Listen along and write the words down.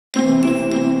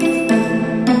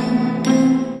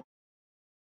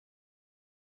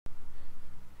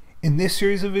In this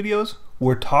series of videos,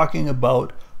 we're talking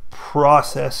about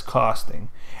process costing.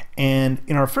 And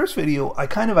in our first video, I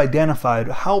kind of identified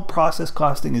how process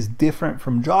costing is different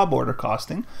from job order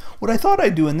costing. What I thought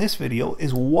I'd do in this video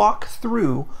is walk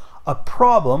through a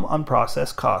problem on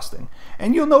process costing.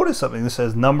 And you'll notice something that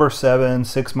says number 7,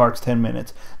 6 marks, 10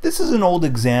 minutes. This is an old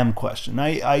exam question.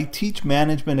 I teach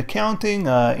management accounting,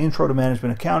 intro to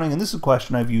management accounting, and this is a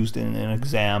question I've used in an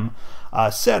exam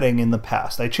setting in the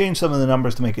past. I changed some of the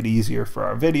numbers to make it easier for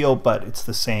our video, but it's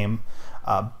the same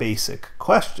basic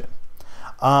question.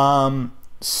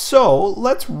 So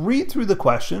let's read through the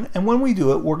question, and when we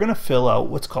do it, we're going to fill out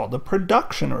what's called a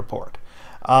production report.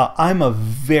 I'm a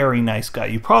very nice guy.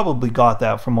 You probably got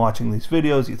that from watching these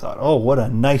videos. You thought, oh, what a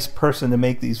nice person to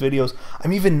make these videos.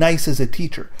 I'm even nice as a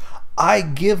teacher. I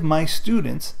give my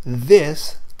students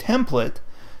this template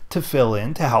to fill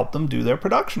in to help them do their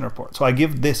production report. So I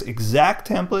give this exact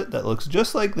template that looks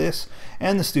just like this,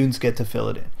 and the students get to fill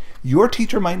it in. Your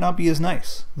teacher might not be as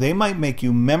nice. They might make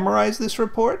you memorize this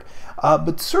report,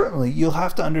 but certainly you'll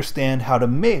have to understand how to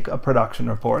make a production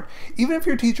report. Even if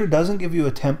your teacher doesn't give you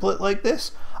a template like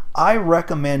this, I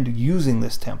recommend using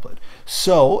this template.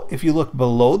 So if you look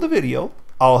below the video,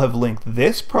 I'll have linked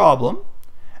this problem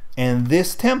and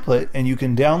this template, and you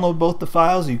can download both the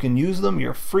files. You can use them.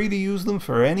 You're free to use them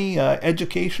for any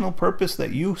educational purpose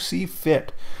that you see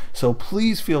fit. So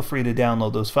please feel free to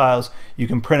download those files. You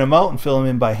can print them out and fill them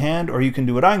in by hand, or you can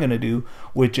do what I'm going to do,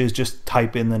 which is just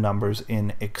type in the numbers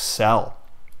in Excel.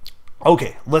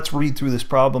 Okay, let's read through this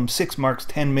problem. 6 marks,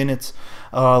 10 minutes.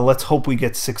 Let's hope we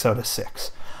get 6 out of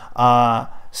 6.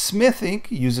 Smith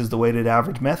Inc. uses the weighted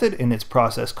average method in its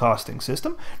process costing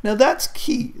system. Now that's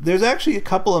key. There's actually a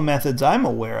couple of methods I'm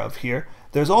aware of here.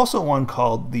 There's also one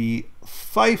called the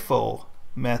FIFO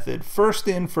method, first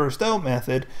in, first out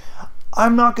method.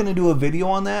 I'm not going to do a video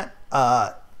on that.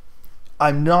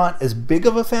 I'm not as big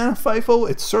of a fan of FIFO.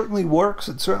 It certainly works.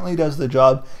 It certainly does the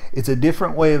job. It's a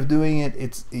different way of doing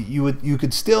it. You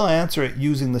could still answer it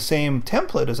using the same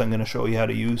template as I'm going to show you how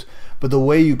to use, but the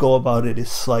way you go about it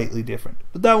is slightly different.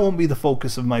 But that won't be the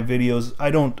focus of my videos.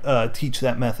 I don't teach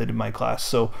that method in my class,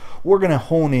 so we're going to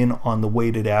hone in on the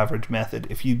weighted average method.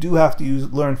 If you do have to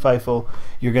learn FIFO,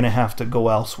 you're going to have to go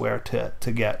elsewhere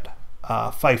to get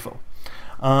FIFO.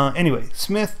 Anyway,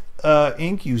 Smith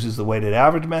Inc. uses the weighted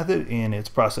average method in its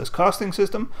process costing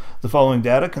system. The following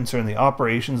data concern the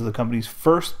operations of the company's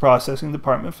first processing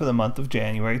department for the month of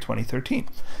January 2013.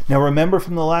 Now remember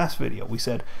from the last video, we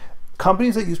said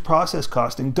companies that use process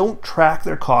costing don't track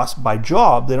their costs by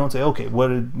job. They don't say, okay, what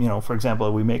did, for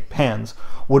example, we make pens.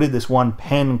 What did this one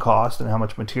pen cost and how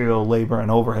much material, labor,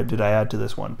 and overhead did I add to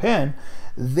this one pen?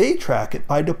 They track it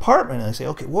by department, and they say,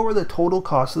 okay, what were the total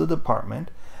costs of the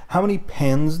department? How many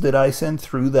pens did I send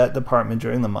through that department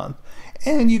during the month?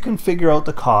 And you can figure out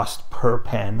the cost per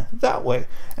pen that way.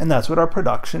 And that's what our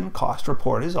production cost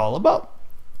report is all about.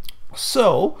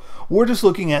 So we're just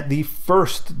looking at the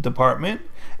first department,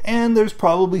 and there's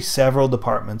probably several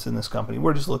departments in this company.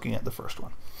 We're just looking at the first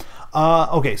one.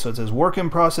 Okay, so it says work in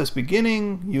process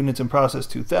beginning, units in process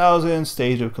 2000,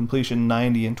 stage of completion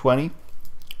 90 and 20.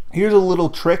 Here's a little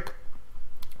trick.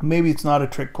 Maybe it's not a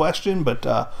trick question, but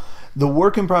the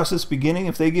work in process beginning,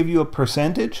 if they give you a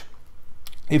percentage,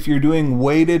 if you're doing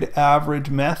weighted average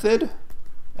method,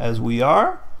 as we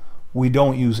are, we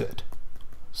don't use it.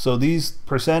 So these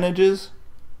percentages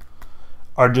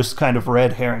are just kind of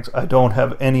red herrings. I don't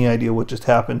have any idea what just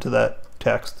happened to that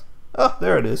text. Oh,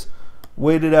 there it is.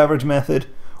 Weighted average method,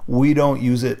 we don't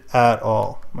use it at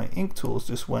all. My ink tools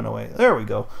just went away. There we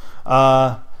go.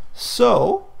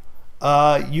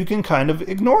 You can kind of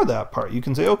ignore that part. You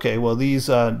can say, okay, well, these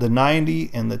the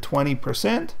 90 and the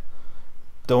 20%,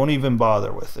 don't even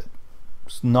bother with it.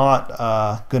 It's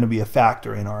not going to be a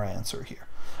factor in our answer here.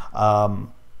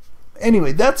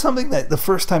 Anyway, that's something that the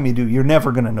first time you do, you're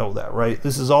never going to know that, right?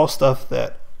 This is all stuff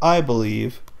that I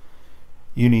believe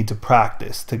you need to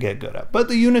practice to get good at. But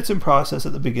the units in process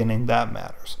at the beginning, that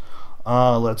matters.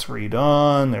 Let's read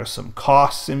on. There's some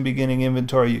costs in beginning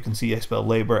inventory. You can see I spell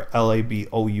labor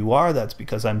L-A-B-O-U-R. That's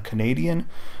because I'm Canadian.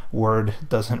 Word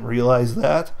doesn't realize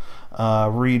that.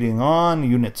 Reading on,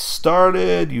 units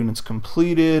started, units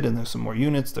completed, and there's some more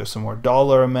units. There's some more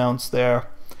dollar amounts there.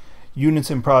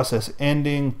 Units in process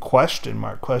ending, question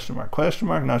mark, question mark, question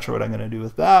mark. Not sure what I'm going to do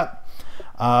with that.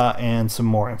 And some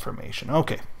more information.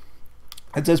 Okay.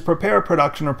 It says prepare a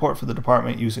production report for the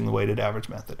department using the weighted average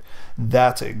method.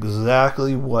 That's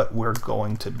exactly what we're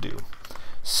going to do.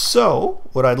 So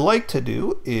what I'd like to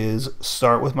do is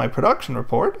start with my production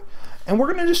report, and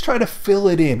we're going to just try to fill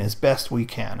it in as best we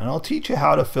can. And I'll teach you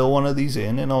how to fill one of these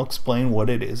in, and I'll explain what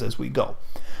it is as we go.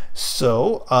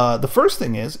 So the first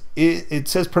thing is, it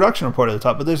says production report at the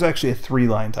top, but there's actually a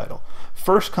 3-line title.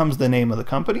 First comes the name of the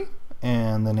company,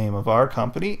 and the name of our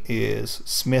company is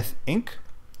Smith Inc.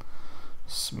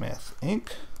 Smith Inc.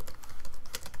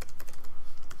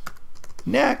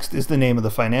 Next is the name of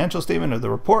the financial statement or the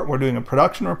report. We're doing a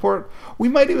production report. We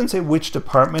might even say which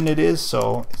department it is,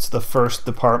 so it's the first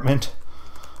department,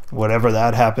 whatever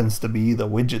that happens to be, the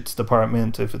widgets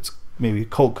department. If it's maybe a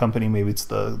Coke company, maybe it's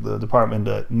the department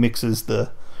that mixes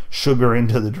the sugar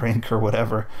into the drink or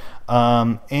whatever.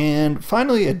 And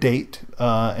finally a date,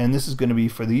 and this is going to be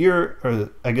for the year, or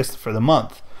I guess for the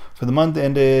month. For the month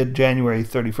ended January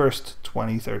 31st,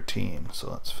 2013.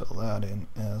 So let's fill that in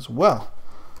as well.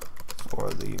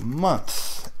 For the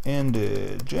month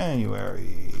ended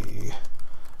January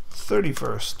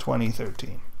 31st,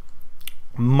 2013.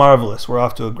 Marvelous, we're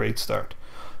off to a great start.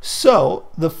 So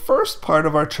the first part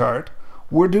of our chart,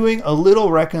 we're doing a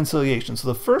little reconciliation. So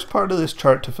the first part of this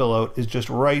chart to fill out is just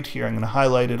right here. I'm going to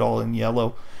highlight it all in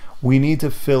yellow. We need to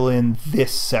fill in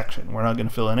this section. We're not going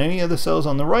to fill in any of the cells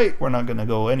on the right. We're not going to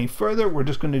go any further. We're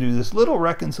just going to do this little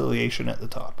reconciliation at the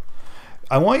top.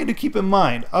 I want you to keep in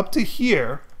mind, up to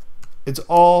here, it's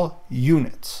all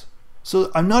units.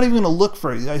 So I'm not even going to look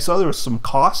for it. I saw there was some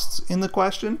costs in the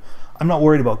question. I'm not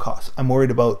worried about costs. I'm worried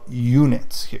about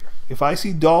units here. If I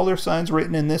see dollar signs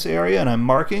written in this area and I'm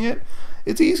marking it,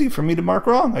 it's easy for me to mark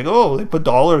wrong. I go, oh, they put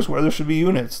dollars where there should be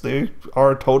units. They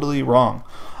are totally wrong.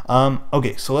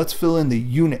 Okay, so let's fill in the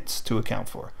units to account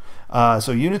for.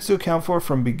 So units to account for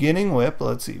from beginning WIP.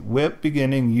 Let's see, WIP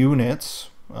beginning units,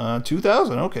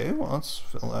 2,000. Okay, well, let's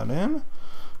fill that in.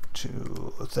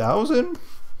 2,000.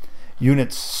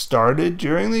 Units started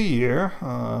during the year.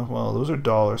 Well, those are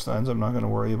dollar signs. I'm not going to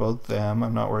worry about them.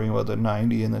 I'm not worrying about the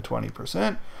 90 and the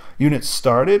 20%. Units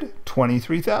started,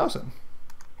 23,000.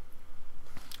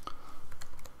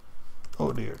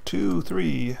 Oh dear,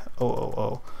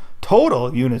 23000.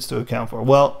 Total units to account for.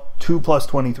 Well, 2 plus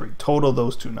 23. Total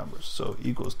those two numbers. So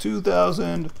equals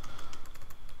 2,000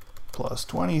 plus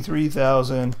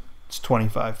 23,000. It's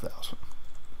 25,000.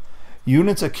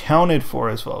 Units accounted for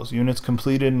as follows. Units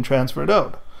completed and transferred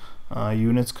out.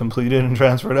 Units completed and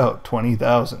transferred out,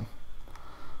 20,000.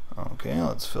 Okay,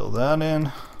 let's fill that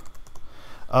in.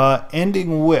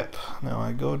 Ending WIP. Now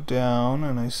I go down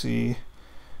and I see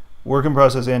work in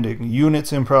process ending.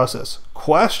 Units in process.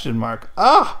 Question mark.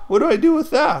 What do I do with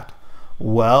that?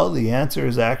 Well, the answer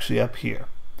is actually up here.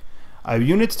 I have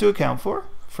units to account for.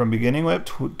 From beginning WIP,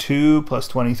 2 plus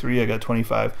 23, I got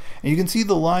 25. And you can see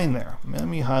the line there. Let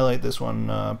me highlight this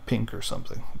one pink or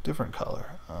something. Different color.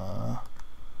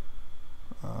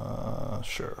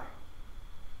 Sure.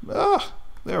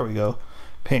 There we go.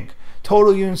 Pink.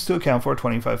 Total units to account for,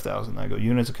 25,000. I go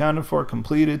units accounted for,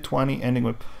 completed, 20, ending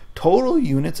WIP. Total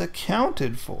units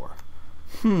accounted for.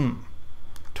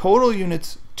 Total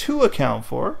units to account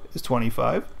for is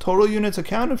 25. Total units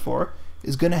accounted for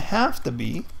is going to have to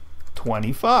be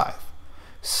 25.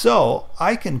 So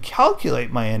I can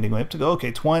calculate my ending WIP to go,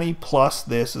 okay, 20 plus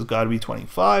this has got to be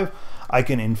 25. I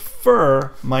can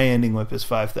infer my ending WIP is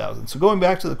 5,000. So going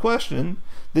back to the question,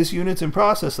 this unit's in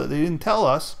process that they didn't tell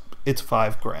us, it's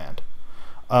 $5,000.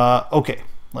 Okay,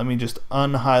 let me just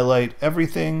unhighlight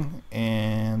everything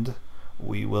and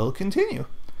we will continue.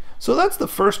 So that's the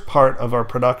first part of our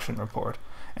production report.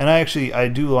 And I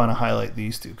do want to highlight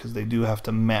these two because they do have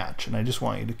to match, and I just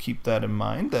want you to keep that in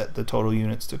mind, that the total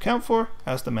units to account for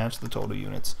has to match the total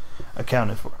units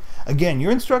accounted for. Again, your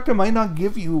instructor might not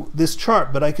give you this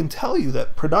chart, but I can tell you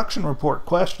that production report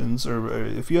questions, or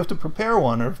if you have to prepare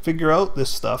one or figure out this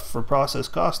stuff for process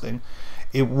costing,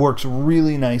 it works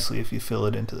really nicely if you fill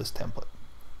it into this template.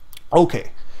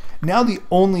 Okay. Now the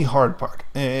only hard part,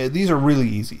 these are really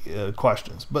easy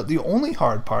questions, but the only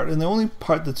hard part, and the only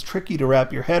part that's tricky to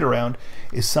wrap your head around,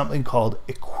 is something called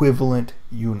equivalent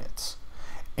units.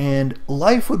 And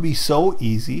life would be so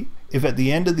easy if at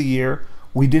the end of the year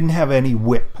we didn't have any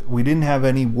WIP, we didn't have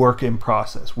any work in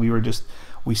process.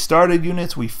 We started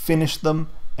units, we finished them,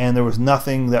 and there was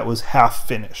nothing that was half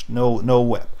finished, no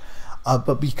WIP.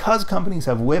 But because companies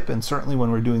have WIP, and certainly when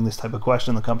we're doing this type of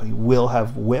question, the company will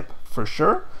have WIP for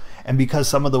sure, and because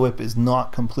some of the WIP is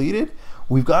not completed,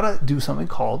 we've got to do something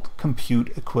called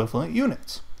compute equivalent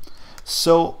units.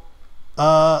 So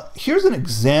here's an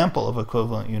example of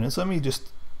equivalent units. Let me just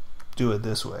do it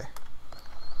this way.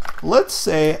 Let's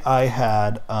say I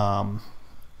had,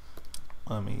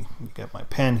 let me get my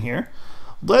pen here.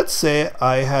 Let's say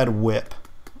I had WIP,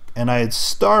 and I had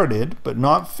started but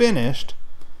not finished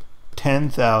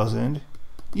 10,000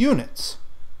 units.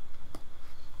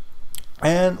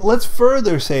 And let's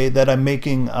further say that I'm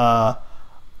making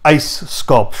ice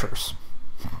sculptures.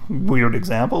 Weird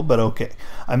example, but okay.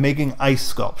 I'm making ice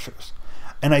sculptures.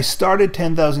 And I started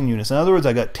 10,000 units. In other words,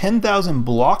 I got 10,000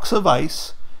 blocks of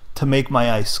ice to make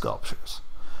my ice sculptures.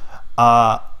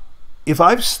 If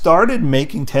I've started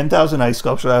making 10,000 ice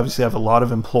sculptures, I obviously have a lot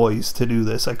of employees to do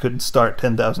this. I couldn't start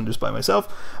 10,000 just by myself,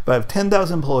 but I have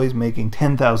 10,000 employees making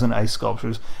 10,000 ice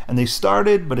sculptures, and they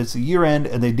started, but it's a year end,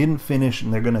 and they didn't finish,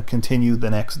 and they're going to continue the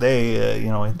next day, you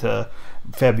know, into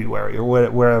February or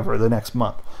wherever, the next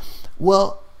month.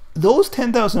 Well, those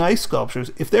 10,000 ice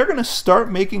sculptures, if they're going to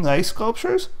start making ice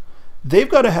sculptures, they've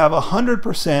got to have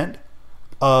 100%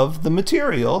 of the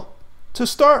material to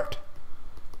start.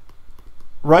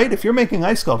 Right? If you're making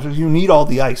ice sculptures, you need all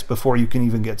the ice before you can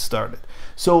even get started.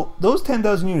 So those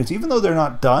 10,000 units, even though they're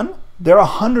not done, they're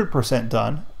 100%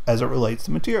 done as it relates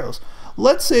to materials.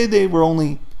 Let's say they were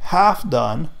only half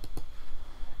done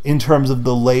in terms of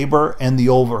the labor and the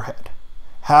overhead.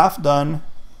 Half done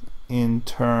in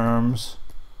terms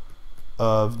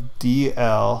of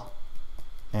DL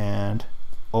and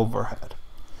overhead.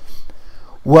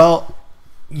 Well,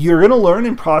 you're going to learn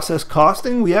in process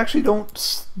costing, we actually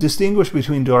don't distinguish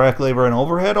between direct labor and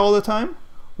overhead all the time.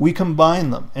 We combine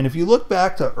them. And if you look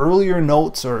back to earlier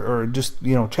notes or just,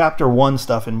 you know, chapter 1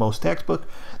 stuff in most textbook,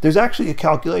 there's actually a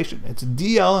calculation. It's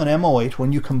DL and MOH.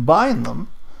 When you combine them,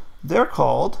 they're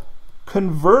called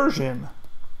conversion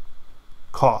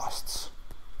costs.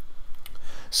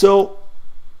 So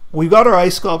we've got our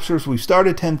ice sculptures. We've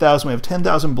started 10,000. We have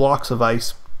 10,000 blocks of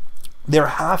ice. They're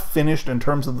half finished in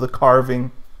terms of the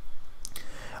carving.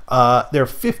 They're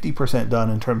 50% done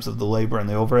in terms of the labor and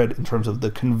the overhead, in terms of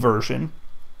the conversion.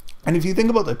 And if you think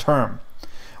about the term,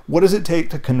 what does it take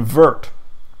to convert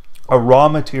a raw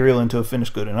material into a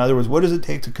finished good? In other words, what does it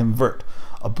take to convert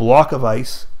a block of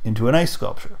ice into an ice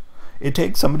sculpture? It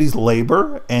takes somebody's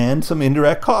labor and some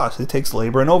indirect costs. It takes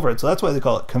labor and overhead. So that's why they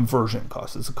call it conversion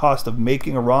cost. It's the cost of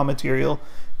making a raw material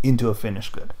into a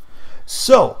finished good.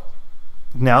 So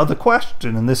now the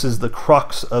question, and this is the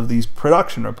crux of these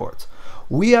production reports,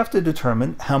 we have to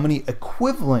determine how many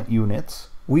equivalent units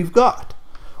we've got.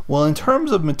 Well, in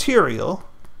terms of material,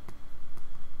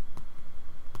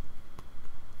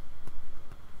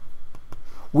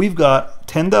 we've got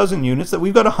 10,000 units that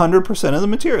we've got 100% of the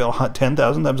material.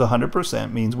 10,000 times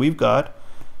 100% means we've got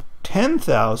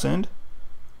 10,000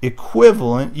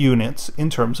 equivalent units in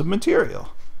terms of material.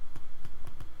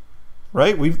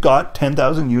 Right? We've got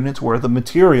 10,000 units worth of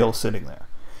material sitting there.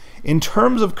 In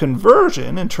terms of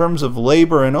conversion, in terms of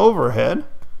labor and overhead,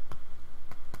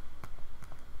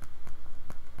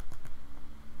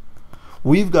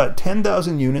 we've got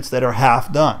 10,000 units that are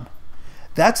half done.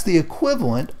 That's the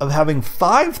equivalent of having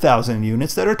 5,000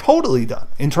 units that are totally done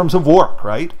in terms of work,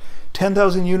 right?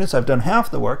 10,000 units, I've done half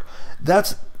the work.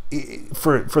 That's,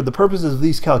 for the purposes of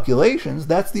these calculations,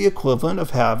 that's the equivalent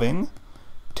of having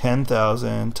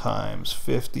 10,000 times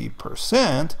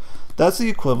 50%. That's the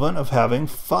equivalent of having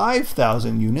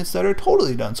 5,000 units that are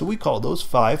totally done. So we call those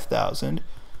 5,000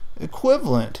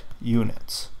 equivalent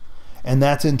units. And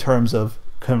that's in terms of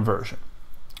conversion.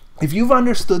 If you've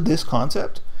understood this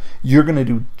concept, you're going to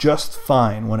do just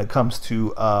fine when it comes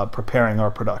to preparing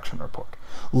our production report.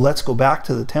 Let's go back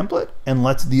to the template and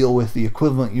let's deal with the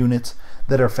equivalent units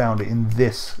that are found in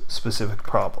this specific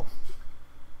problem.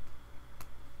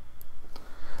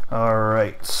 All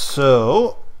right,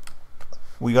 so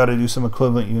we got to do some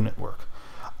equivalent unit work.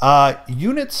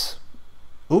 Units,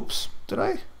 oops,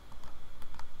 what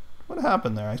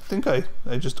happened there? I think I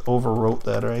just overwrote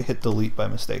that, or I hit delete by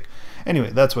mistake. Anyway,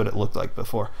 that's what it looked like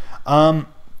before.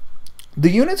 The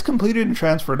units completed and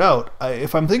transferred out,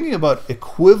 if I'm thinking about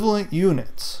equivalent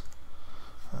units,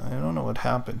 I don't know what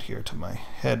happened here to my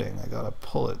heading. I got to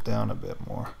pull it down a bit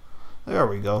more. There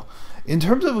we go. In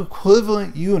terms of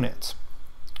equivalent units,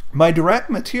 my direct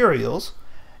materials,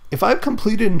 if I've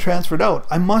completed and transferred out,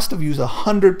 I must have used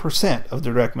 100% of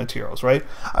the direct materials, right?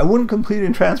 I wouldn't complete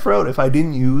and transfer out if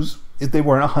they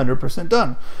weren't 100%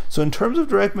 done. So in terms of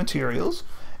direct materials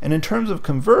and in terms of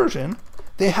conversion,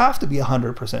 they have to be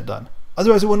 100% done.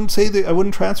 Otherwise, I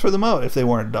wouldn't transfer them out if they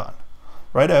weren't done,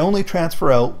 right? I only transfer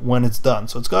out when it's done,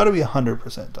 so it's got to be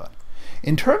 100% done.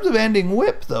 In terms of ending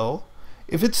WIP, though,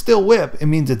 if it's still WIP, it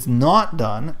means it's not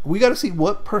done. We got to see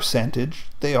what percentage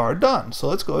they are done. So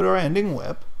let's go to our ending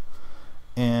WIP,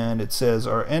 and it says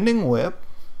our ending WIP,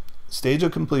 stage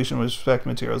of completion with respect to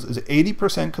materials, is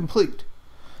 80% complete.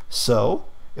 So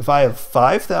if I have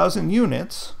 5,000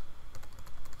 units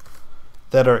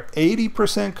that are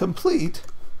 80% complete,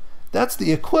 that's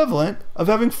the equivalent of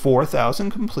having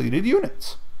 4,000 completed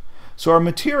units. So our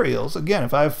materials, again,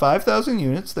 if I have 5,000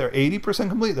 units, they're 80%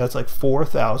 complete. That's like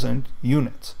 4,000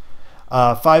 units.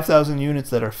 5,000 units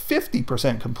that are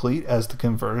 50% complete as the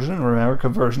conversion. Remember,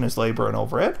 conversion is labor and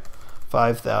overhead.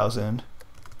 5,000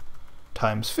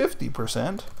 times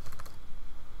 50%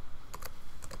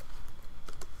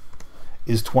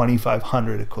 is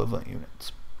 2,500 equivalent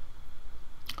units.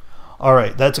 All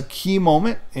right, that's a key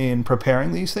moment in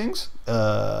preparing these things.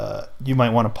 You might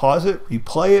want to pause it,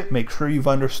 replay it, make sure you've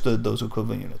understood those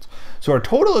equivalent units. So our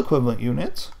total equivalent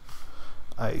units,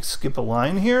 I skip a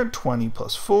line here, 20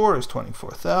 plus 4 is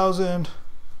 24,000.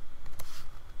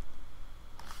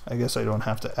 I guess I don't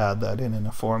have to add that in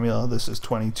a formula. This is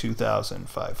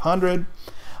 22,500.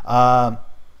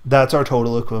 That's our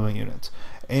total equivalent units.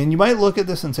 And you might look at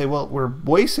this and say, well, we're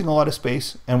wasting a lot of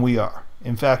space, and we are.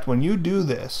 In fact, when you do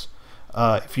this,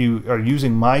 if you are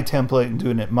using my template and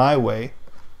doing it my way,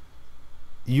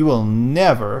 you will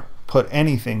never put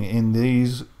anything in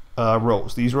these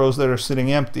rows. These rows that are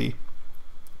sitting empty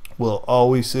will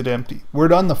always sit empty. We're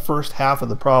done the first half of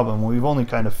the problem. We've only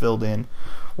kind of filled in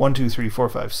 1, 2, 3, 4,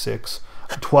 5, 6,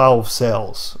 12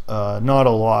 cells. Not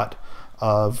a lot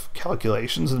of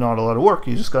calculations and not a lot of work.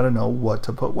 You just got to know what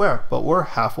to put where. But we're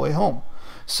halfway home.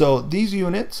 So these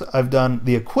units, I've done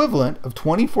the equivalent of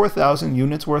 24,000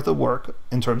 units worth of work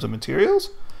in terms of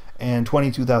materials and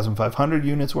 22,500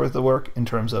 units worth of work in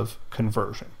terms of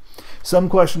conversion. Some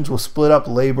questions will split up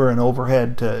labor and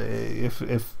overhead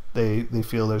if they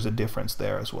feel there's a difference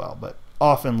there as well. But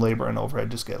often labor and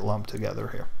overhead just get lumped together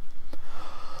here.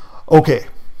 Okay,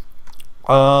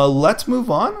 let's move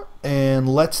on and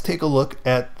let's take a look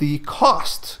at the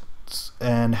costs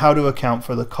and how to account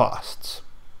for the costs.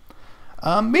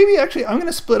 Maybe actually I'm going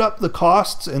to split up the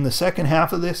costs in the second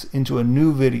half of this into a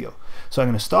new video. So I'm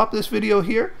going to stop this video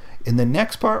here. In the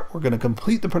next part, we're going to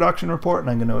complete the production report, and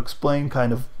I'm going to explain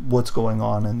kind of what's going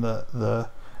on in the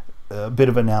bit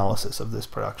of analysis of this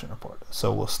production report.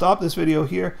 So we'll stop this video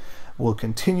here. We'll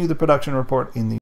continue the production report in the